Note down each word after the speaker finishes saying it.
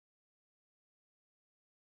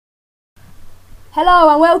Hello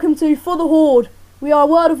and welcome to For the Horde. We are a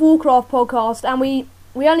World of Warcraft podcast and we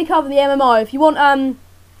only cover the MMO. If you want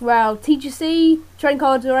TGC, trading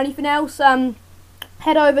cards or anything else,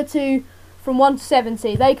 head over to from 1 to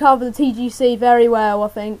 70. They cover the TGC very well, I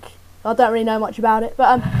think. I don't really know much about it.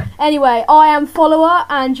 But anyway, I am Follower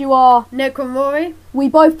and you are Necromori. We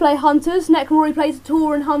both play Hunters. Necromori plays a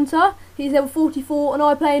Tauren Hunter. He's level 44 and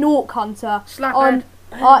I play an Orc Hunter. Slaphead.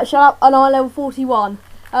 Shut up, and I'm level 41.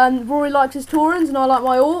 Rory likes his Taurens and I like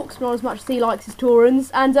my Orcs, not as much as he likes his Taurens.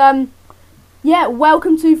 And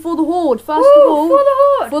welcome to For the Horde.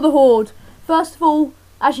 For the Horde. First of all,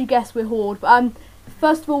 as you guessed, we're Horde. But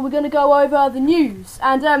first of all, we're going to go over the news.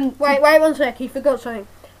 And wait 1 sec. He forgot something.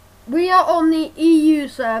 We are on the EU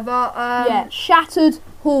server. Shattered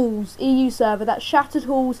Halls EU server. That's Shattered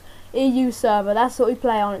Halls EU server. That's what we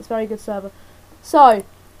play on. It's a very good server. So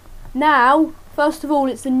now, first of all,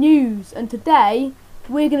 it's the news, and today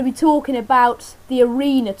we're going to be talking about the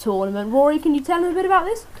arena tournament. Rory, can you tell them a bit about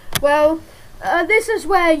this? Well, this is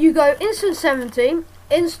where you go instant 70,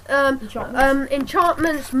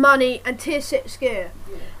 enchantments, money, and tier 6 gear.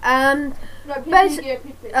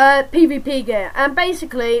 PvP gear. And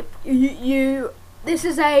basically, this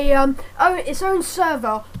is a its own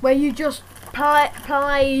server where you just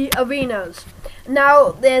play arenas. Now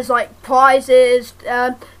there's like prizes.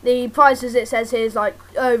 The prizes it says here is like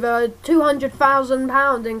over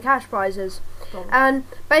 £200,000 in cash prizes, and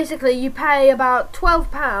basically you pay about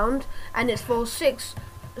 £12, and it's for 6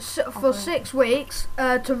 weeks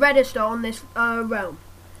to register on this realm.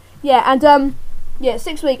 Yeah, and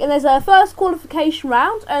 6 weeks, and there's a first qualification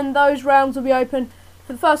round, and those rounds will be open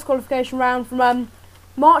for the first qualification round from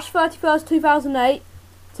March 31st, 2008.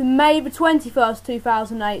 to May the 21st,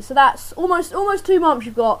 2008. So that's almost 2 months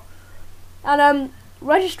you've got. And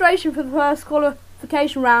registration for the first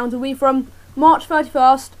qualification round will be from March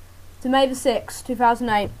 31st to May the 6th,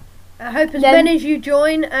 2008. I hope as many as you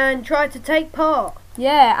join and try to take part.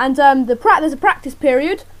 Yeah, and there's a practice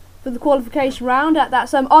period for the qualification round.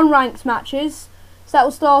 That's unranked matches. So that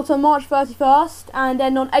will start on March 31st and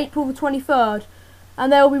end on April the 23rd. And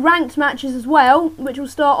there will be ranked matches as well, which will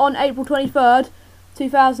start on April 23rd,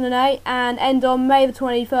 2008 and end on May the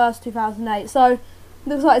 21st, 2008. So it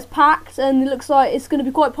looks like it's packed and it looks like it's going to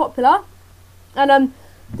be quite popular. And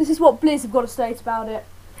this is what Blizz have got to state about it.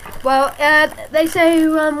 Well, they say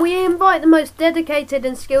we invite the most dedicated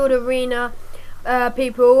and skilled arena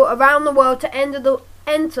people around the world to enter the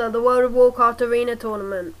World of Warcraft arena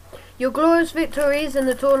tournament. Your glorious victories in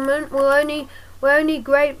the tournament will only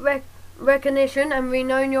great recognition and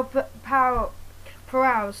renown your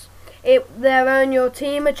prowess. They'll earn your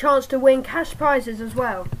team a chance to win cash prizes as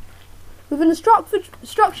well. Within a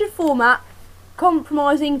structured format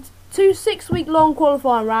comprising 2 6-week-long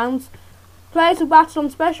qualifying rounds, players will battle on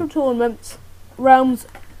special tournament realms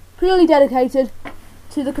purely dedicated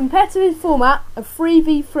to the competitive format of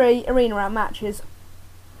 3v3 arena round matches.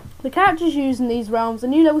 The characters used in these realms are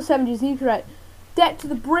new level 70s you create, decked to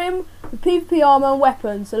the brim with PvP armour and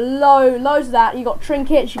weapons. So loads of that. You got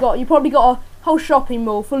trinkets. You probably got a whole shopping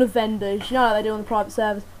mall full of vendors. You know how they do on the private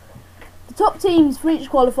servers. The top teams for each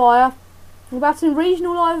qualifier will battle in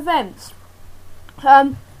regional live events,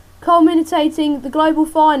 culminating the global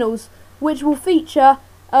finals, which will feature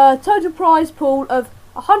a total prize pool of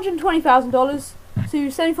 $120,000 to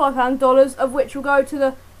 $75,000, of which will go to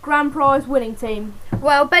the grand prize winning team.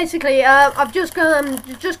 Well, basically, I'm just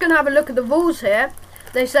gonna have a look at the rules here.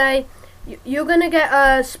 They say you're gonna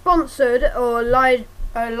get sponsored or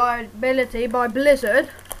liability by Blizzard,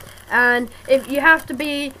 and if you have to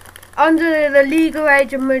be under the legal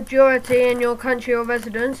age of majority in your country or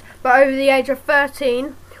residence, but over the age of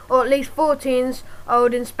 13 or at least 14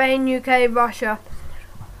 old in Spain, UK, Russia.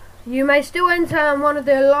 You may still enter one of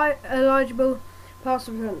the eligible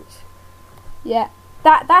participants. Yeah,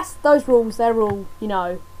 that's those rules. They're all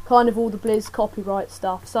kind of all the Blizz copyright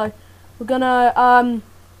stuff. So we're gonna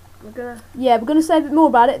say a bit more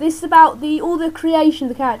about it. This is about all the creation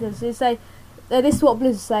of the characters. They say this is what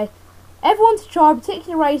Blizz say. Everyone to try a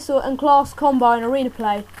particular race and class combo in arena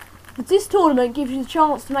play. This tournament gives you the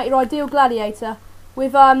chance to make your ideal gladiator.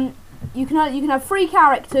 With you can have 3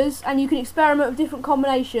 characters and you can experiment with different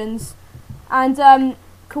combinations and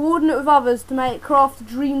coordinate with others to craft a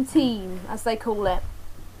dream team, as they call it.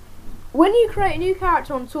 When you create a new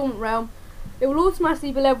character on the tournament realm, it will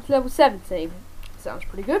automatically be leveled to level 70. Sounds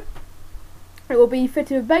pretty good. It will be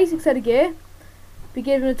fitted with a basic set of gear, be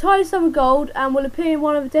given a tiny sum of gold, and will appear in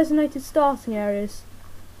one of the designated starting areas.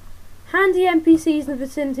 Handy NPCs in the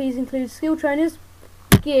vicinities include skill trainers,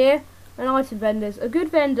 gear, and item vendors, a good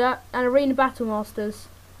vendor, and arena battle masters,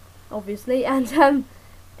 obviously, and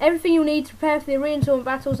everything you'll need to prepare for the arena tournament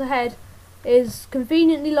battles ahead is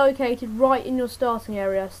conveniently located right in your starting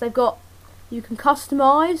area. So they've got, you can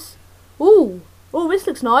customise. Ooh, this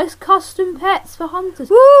looks nice. Custom pets for hunters.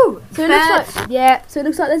 Woo! So it looks like, yeah. So it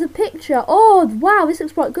looks like there's a picture. Oh, wow, this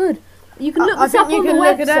looks quite good. You can look this up on the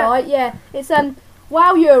website. Yeah, it's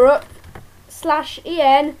WoW Europe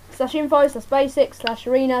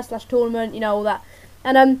 /EN/info/basics/arena/tournament. You know, all that.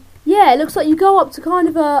 And yeah, it looks like you go up to kind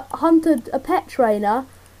of a pet trainer,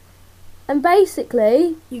 and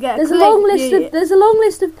basically you get there's a long list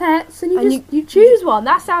of pets, and you choose one.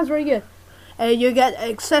 That sounds very good. You get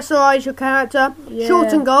accessorise your character. Yeah.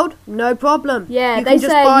 Short and gold, no problem. Yeah, you can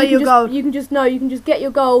just buy your gold. You can just get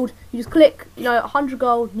your gold. You just click 100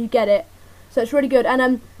 gold and you get it. So it's really good.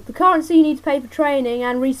 And the currency you need to pay for training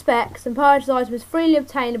and respecs and purchase items is freely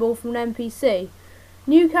obtainable from an NPC.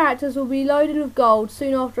 New characters will be loaded with gold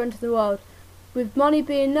soon after entering the world. With money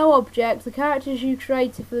being no object, the characters you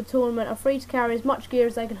created for the tournament are free to carry as much gear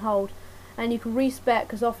as they can hold, and you can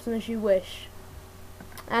respec as often as you wish.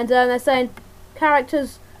 And they're saying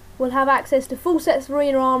characters will have access to full sets of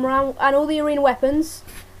arena armour and all the arena weapons,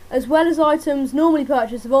 as well as items normally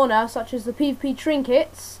purchased of honour, such as the PvP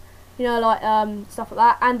trinkets, stuff like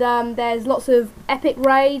that. And there's lots of epic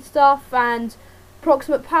raid stuff and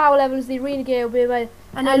approximate power levels. The arena gear will be available.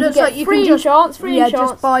 And it looks like you can just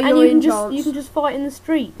buy your enchants. You can just fight in the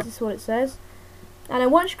streets. This is what it says. And then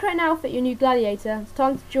once you create an outfit, your new gladiator, it's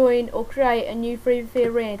time to join or create a new 3v3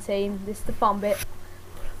 arena team. This is the fun bit.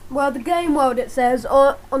 Well, the game world, it says,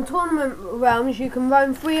 on tournament realms you can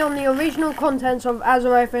roam free on the original contents of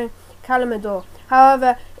Azeroth and Kalimdor.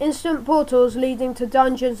 However, instant portals leading to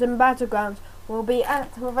dungeons and battlegrounds will be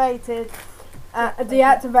deactivated,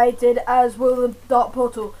 as will the Dark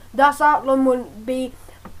Portal. Thus, Outland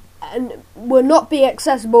will not be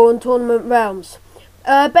accessible in tournament realms.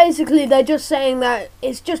 Basically, they're just saying that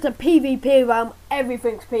it's just a PvP realm.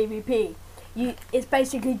 Everything's PvP. It's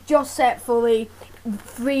basically just set for the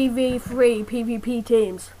 3v3 PvP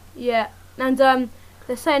teams. Yeah, and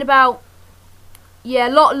they're saying about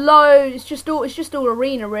low. It's just all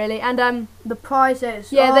arena really, and the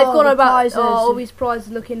prizes. Yeah, they've got about prizes. All these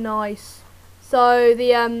prizes looking nice. So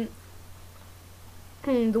the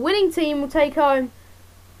winning team will take home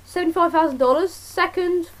 $75,000.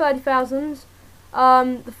 Second, $30,000.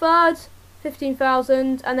 The third,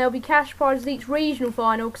 $15,000, and there'll be cash prizes each regional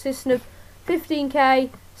final, consisting of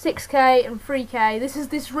 $15k, $6k, and $3k.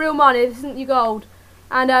 This real money. This isn't your gold.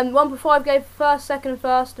 And 1.5k for first, second, and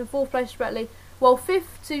fourth place respectively. Well,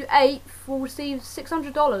 5th to 8th will receive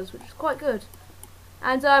 $600, which is quite good.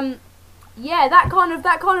 And yeah, that kind of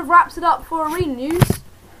wraps it up for arena news.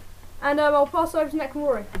 And I'll pass over to Nick and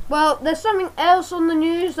Rory. Well, there's something else on the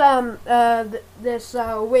news this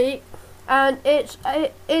week, and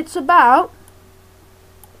it's about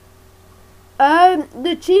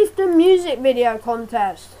the Chieftain music video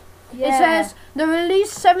contest. Yeah. It says the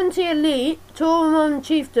released 70 elite tournament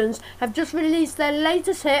chieftains have just released their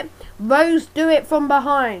latest hit, Rose Do It From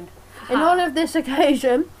Behind. In honor of this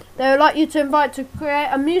occasion, they would like you to invite to create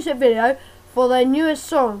a music video for their newest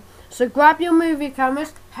song. So grab your movie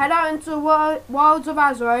cameras, head out into the wilds of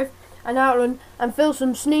Azeroth and Outland and feel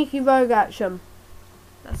some sneaky rogue action.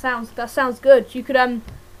 That sounds good. You could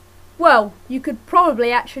you could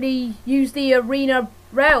probably actually use the arena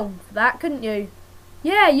realm for that, couldn't you?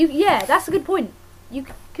 Yeah, that's a good point.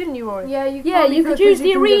 Couldn't you, Rory? Yeah, you could use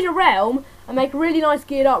the arena realm and make a really nice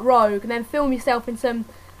geared up rogue, and then film yourself in some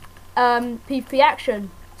PvP action.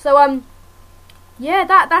 So yeah,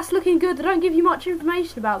 that's looking good. They don't give you much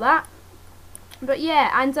information about that, but yeah,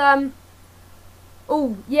 and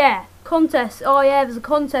oh yeah, contest. Oh yeah, there's a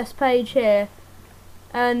contest page here,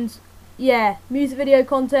 and yeah, music video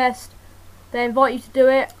contest. They invite you to do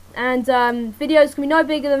it. And videos can be no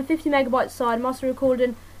bigger than 50 megabytes side, must be recorded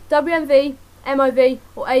in WMV, MOV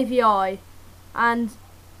or AVI. And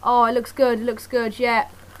oh, it looks good, yeah,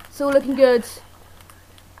 it's all looking good.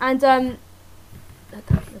 And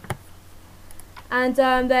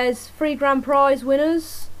there's 3 grand prize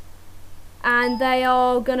winners, and they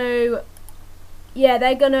are gonna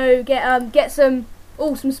get some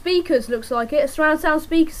speakers, looks like it, a surround sound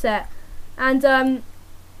speaker set. And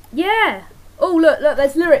yeah. Oh look,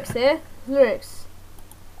 there's lyrics here. Lyrics.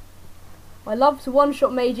 I love to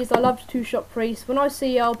one-shot mages, I love to two-shot priests. When I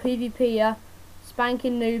see y'all PvP ya,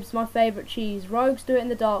 spanking noobs my favourite cheese. Rogues do it in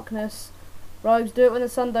the darkness. Rogues do it when the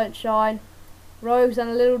sun don't shine. Rogues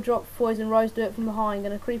and a little drop of poison. Rogues do it from behind.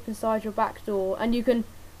 Gonna creep inside your back door. And you can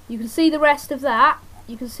see the rest of that.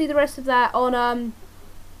 You can see the rest of that on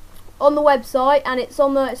the website, and it's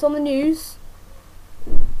on the news.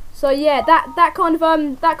 So yeah, that kind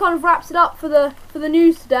of wraps it up for the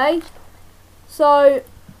news today. So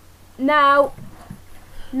now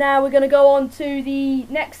we're going to go on to the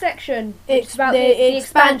next section. It's about the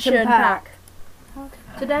expansion pack.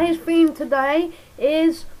 Today's theme today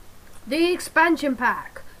is the expansion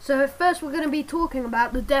pack. So first we're going to be talking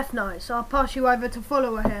about the Death Knight. So I'll pass you over to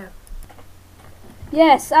follower here.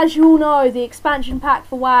 Yes, as you all know, the expansion pack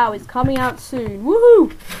for WoW is coming out soon.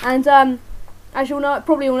 Woohoo! And as you all know,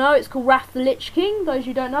 probably all know, it's called Wrath of the Lich King. Those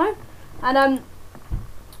who don't know, and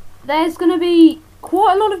there's going to be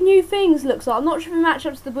quite a lot of new things. Looks like I'm not sure if it match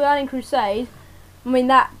up to the Burning Crusade. I mean,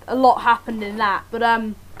 that a lot happened in that, but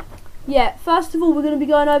yeah. First of all, we're going to be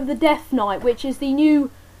going over the Death Knight, which is the new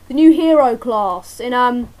hero class in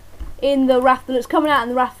the Wrath that's coming out in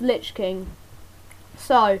the Wrath of the Lich King.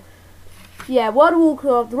 So. Yeah, World of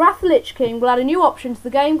Warcraft, the Wrath of the Lich King will add a new option to the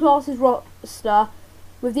game classes roster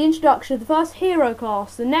with the introduction of the first hero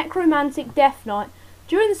class, the Necromantic Death Knight.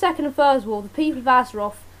 During the Second and First War, the people of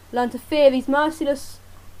Azeroth learned to fear these merciless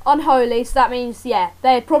unholy, so that means, yeah,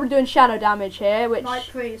 they're probably doing shadow damage here, which... Night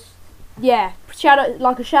Priest. Yeah,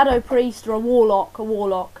 like a shadow priest or a warlock,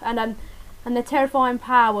 and they're terrifying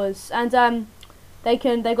powers, and they've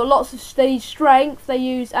got lots of strength, they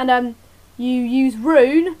use, and you use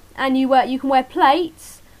rune, and you can wear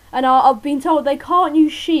plates, and I've been told they can't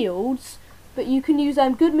use shields, but you can use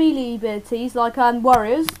good melee abilities like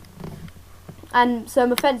warriors, and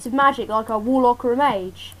some offensive magic like a warlock or a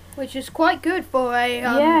mage, which is quite good for a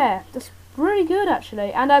yeah, that's really good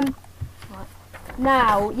actually. And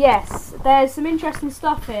now, yes, there's some interesting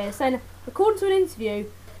stuff here. Saying according to an interview,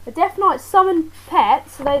 the Death Knights summon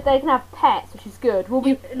pets, so they can have pets, which is good. Will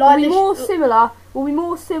be more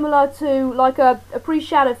similar to like a priest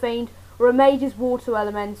shadow fiend or a mage's water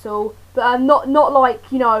elemental, but not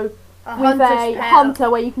like, you know, with a hunter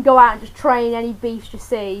where you can go out and just train any beast you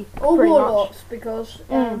see. Or warlocks, because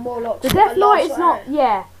warlocks. The Death Knight is not.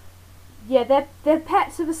 Yeah, they're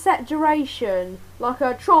pets of a set duration, like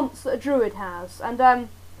a trance that a druid has, and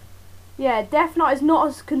yeah, Death Knight is not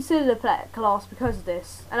as considered a pet class because of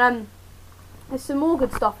this. And there's some more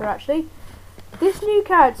good stuff here actually. This new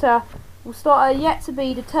character will start at a yet to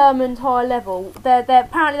be determined high level.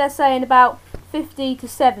 Apparently they're saying about 50 to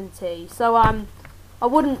 70. So I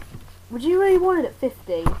wouldn't. Would you really want it at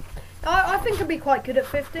 50? I think it'd be quite good at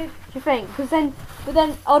 50. Do you think? But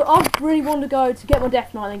then I'd really want to go to get my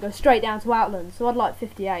Death Knight and then go straight down to Outland. So I'd like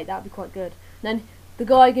 58. That'd be quite good. And then the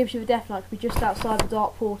guy who gives you the Death Knight could be just outside the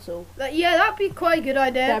Dark Portal. Yeah, that'd be quite a good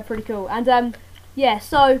idea. Yeah, pretty cool. And yeah,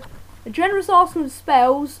 so a generous arsenal of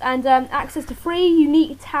spells and access to 3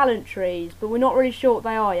 unique talent trees, but we're not really sure what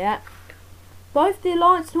they are yet. Both the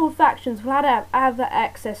Alliance and Horde factions will have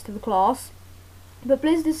access to the class, but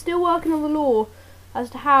Blizzard is still working on the law as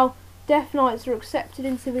to how Death Knights are accepted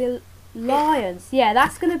into the Alliance. Yeah,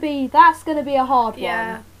 that's gonna be a hard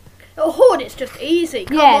one. Horde is just easy.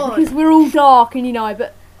 Come on. Because we're all dark and, you know,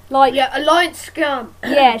 but like, yeah, Alliance scum.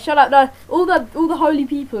 Yeah, shut up. No, all the holy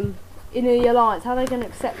people in the Alliance, how are they going to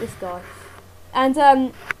accept this guy? And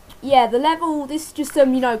yeah, the level. This is just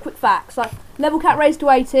some, you know, quick facts. Like, level cap raised to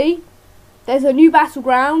 80. There's a new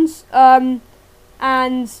battlegrounds.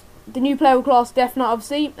 And the new playable class Death Knight,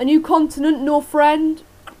 obviously. A new continent, Northrend,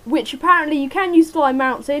 which apparently you can use flying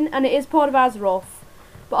mounts in, and it is part of Azeroth.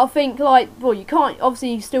 But I think, like, well, you can't,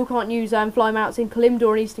 obviously you still can't use flying mounts in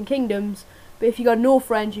Kalimdor and Eastern Kingdoms, but if you go to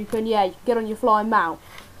Northrend, you can get on your flying mount.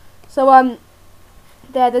 So,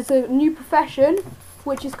 there's a new profession,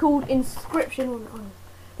 which is called Inscription.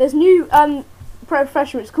 There's a new,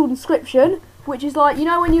 profession, it's called Inscription, which is like, you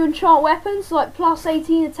know when you enchant weapons, like plus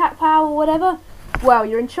 18 attack power or whatever? Well,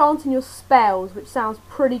 you're enchanting your spells, which sounds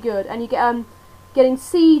pretty good, and you get, getting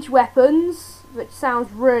siege weapons, which sounds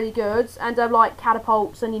really good, and like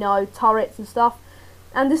catapults and, you know, turrets and stuff,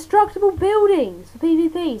 and destructible buildings for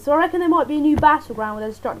PvP. So I reckon there might be a new battleground with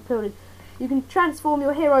destructible buildings. You can transform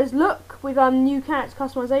your hero's look with new character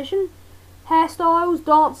customization, hairstyles,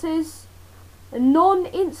 dances, a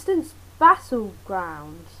non-instance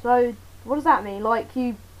battleground. So what does that mean? Like,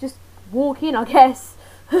 you just walk in, I guess.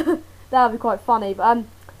 That would be quite funny. But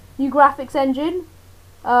new graphics engine.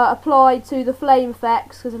 Applied to the flame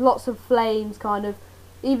effects, because there's lots of flames, kind of,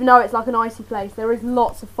 even though it's like an icy place, there is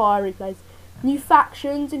lots of fiery places. New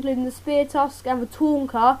factions, including the Spear Tusk and the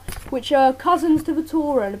Taunka, which are cousins to the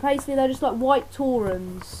Tauren. Basically, they're just like white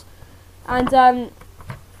Taurens. And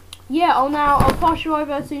yeah, I'll pass you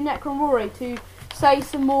over to Necron Rory to say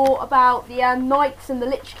some more about the Knights and the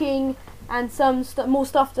Lich King and some more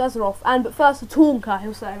stuff to Azeroth. But first, the Taunka,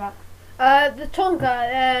 he'll say about. The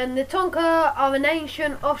Tonka are an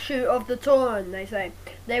ancient offshoot of the Tauren, they say.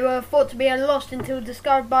 They were thought to be lost until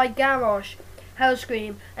discovered by Garrosh,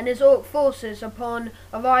 Hellscream, and his Orc forces upon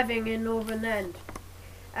arriving in Northern End.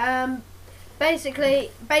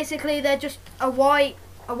 Basically, they're just a white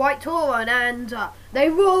Tauren, and they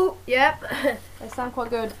rule. Yep. They sound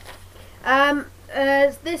quite good.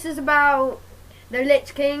 This is about the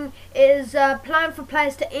Lich King. It is a plan for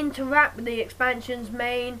players to interact with the expansion's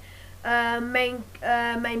main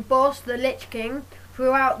boss, the Lich King,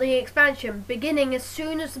 throughout the expansion, beginning as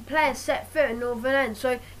soon as the players set foot in Northern End.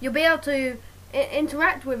 So you'll be able to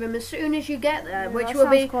interact with him as soon as you get there, which will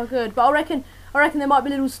be quite good. But I reckon there might be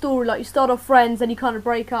a little story, like you start off friends and you kind of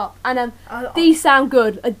break up. And these sound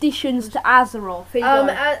good. Additions to Azeroth.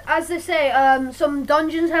 As they say, some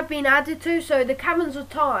dungeons have been added to. So the Caverns of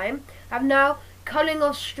Time have now Culling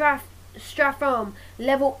of Stratham,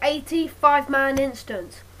 level 80, 5-man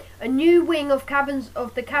instance. A new wing of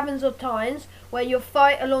the Caverns of Time, where you'll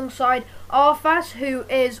fight alongside Arthas, who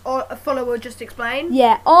is a follower just explained.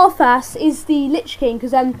 Yeah, Arthas is the Lich King,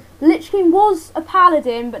 because the Lich King was a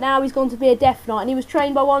paladin, but now he's gone to be a Death Knight, and he was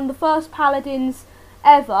trained by one of the first paladins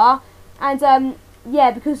ever. And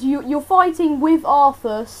yeah, because you're fighting with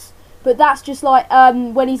Arthas, but that's just like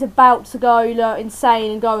when he's about to go insane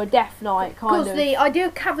and go a Death Knight, kind of. Because the idea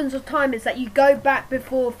of Caverns of Time is that you go back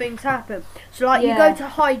before things happen. So like you go to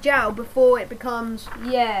High Jowl before it becomes...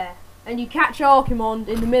 Yeah, and you catch Archimond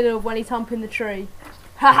in the middle of when he's humping the tree.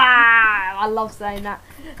 Haha! I love saying that.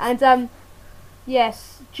 And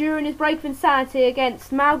yes, during his break of insanity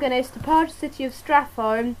against Mal'Ganis to purge the city of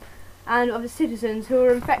Stratham and of the citizens who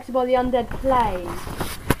were infected by the undead plague.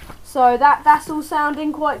 So that's all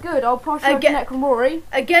sounding quite good. I'll probably show Necron.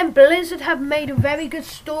 Again, Blizzard have made a very good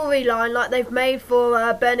storyline, like they've made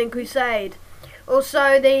for Burning Crusade.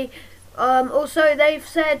 Also, they've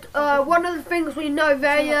said one of the things we know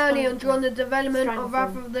very early on during the development of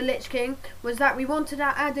Wrath of the Lich King was that we wanted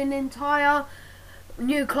to add an entire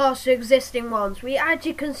new class to existing ones. We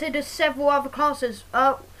actually considered several other classes.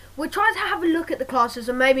 We'll try to have a look at the classes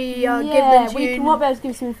and maybe give them to you. We might be able to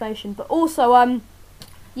give some information, but also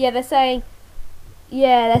yeah, they're saying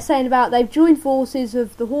about they've joined forces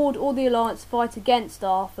of the Horde or the Alliance to fight against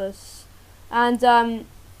Arthas. And so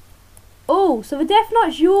the Death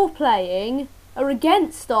Knights you're playing are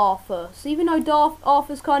against Arthas, even though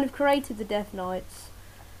Arthas kind of created the Death Knights.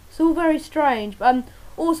 It's all very strange.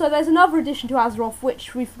 Also there's another addition to Azeroth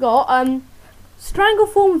which we forgot.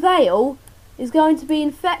 Strangleform Vale is going to be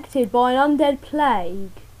infected by an undead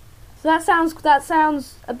plague. So that sounds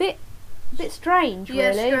a bit strange, really.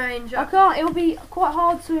 Yeah, strange. It'll be quite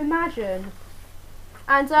hard to imagine.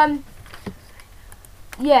 And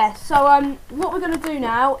yeah, so what we're gonna do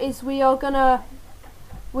now is we're gonna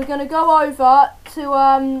go over to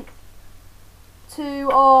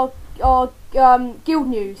our guild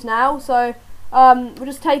news now. So we're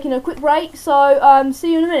just taking a quick break. So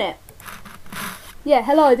see you in a minute. Yeah,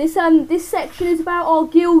 hello. This section is about our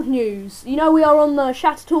guild news. You know we are on the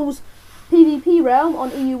Shatter Tools PvP realm on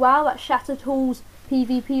EU WoW. That's Shatter Tools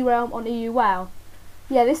PvP realm on EU WoW.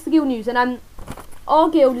 Yeah, this is the guild news, and our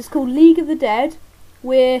guild is called League of the Dead.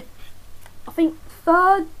 We're, I think,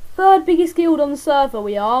 third biggest guild on the server.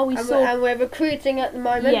 And we're recruiting at the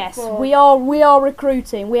moment. Yes, we are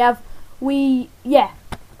recruiting. Did I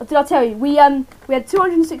tell you we had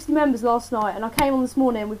 260 members last night, and I came on this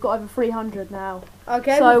morning. We've got over 300 now.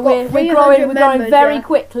 Okay, so we're growing very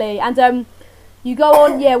quickly, and you go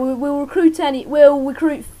on. Yeah, we'll recruit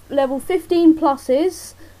level 15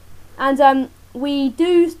 pluses, and we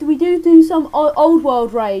do some old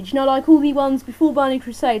world rage. You know, like all the ones before Burning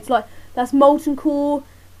Crusade. Like that's Molten Core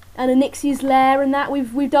and Onyxia's Lair, and that we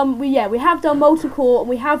have done Molten Core and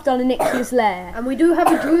we have done Onyxia's Lair. And we do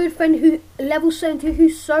have a druid friend who level 70 who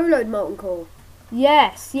soloed Molten Core.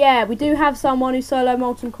 Yes, yeah, we do have someone who soloed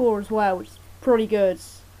Molten Core as well, which is pretty good.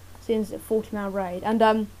 Since it's a 40-man raid,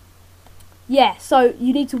 and yeah, so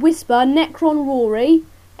you need to whisper Necron Rory,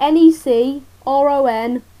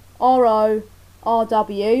 NECRONRORW,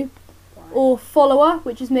 or follower,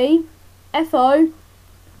 which is me, FOLLOWER,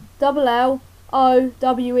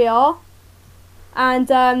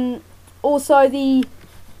 and also the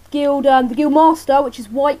guild master, which is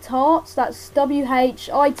White Hearts. That's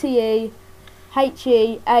WHITEHEART,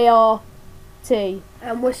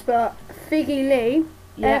 and whisper Figgy Lee,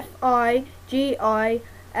 FIGILE.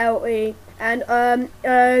 And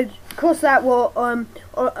of course that what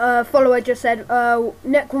follower just said.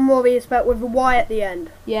 Necron Rory is spelled with a Y at the end.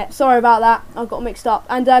 Yeah, sorry about that. I got mixed up.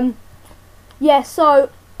 And yeah, so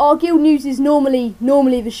our guild news is normally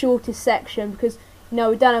the shortest section because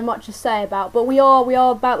we don't have much to say about. But we are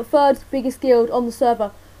about the third biggest guild on the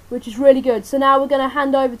server, which is really good. So now we're going to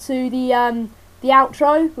hand over to the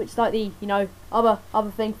outro, which is like the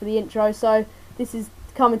other thing for the intro. So this is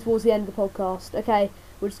coming towards the end of the podcast. Okay,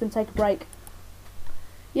 we're just going to take a break.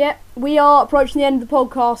 Yeah, we are approaching the end of the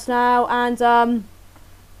podcast now, and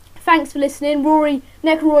thanks for listening.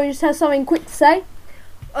 Necroy just has something quick to say.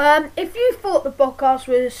 If you thought the podcast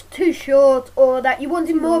was too short, or that you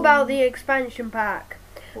wanted more about the expansion pack,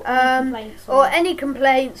 or any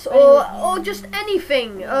complaints, or just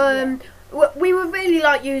anything, we would really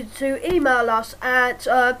like you to email us at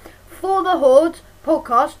for the Horde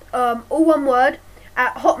podcast, all one word,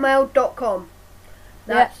 at hotmail.com.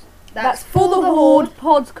 That's for the Horde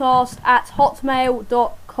podcast at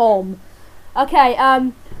hotmail.com.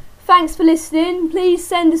 Okay, thanks for listening. Please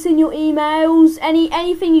send us in your emails.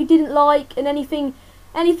 Anything you didn't like and anything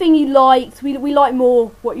you liked. We like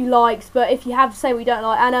more what you liked, but if you have to say what you don't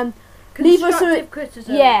like, and leave us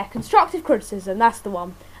criticism. Yeah, constructive criticism. That's the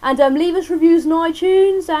one. And leave us reviews on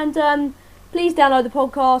iTunes, and please download the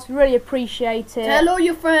podcast. We really appreciate it. Tell all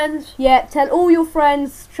your friends. Yeah, tell all your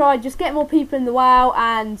friends. Just get more people in the WoW,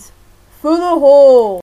 and for the Horde.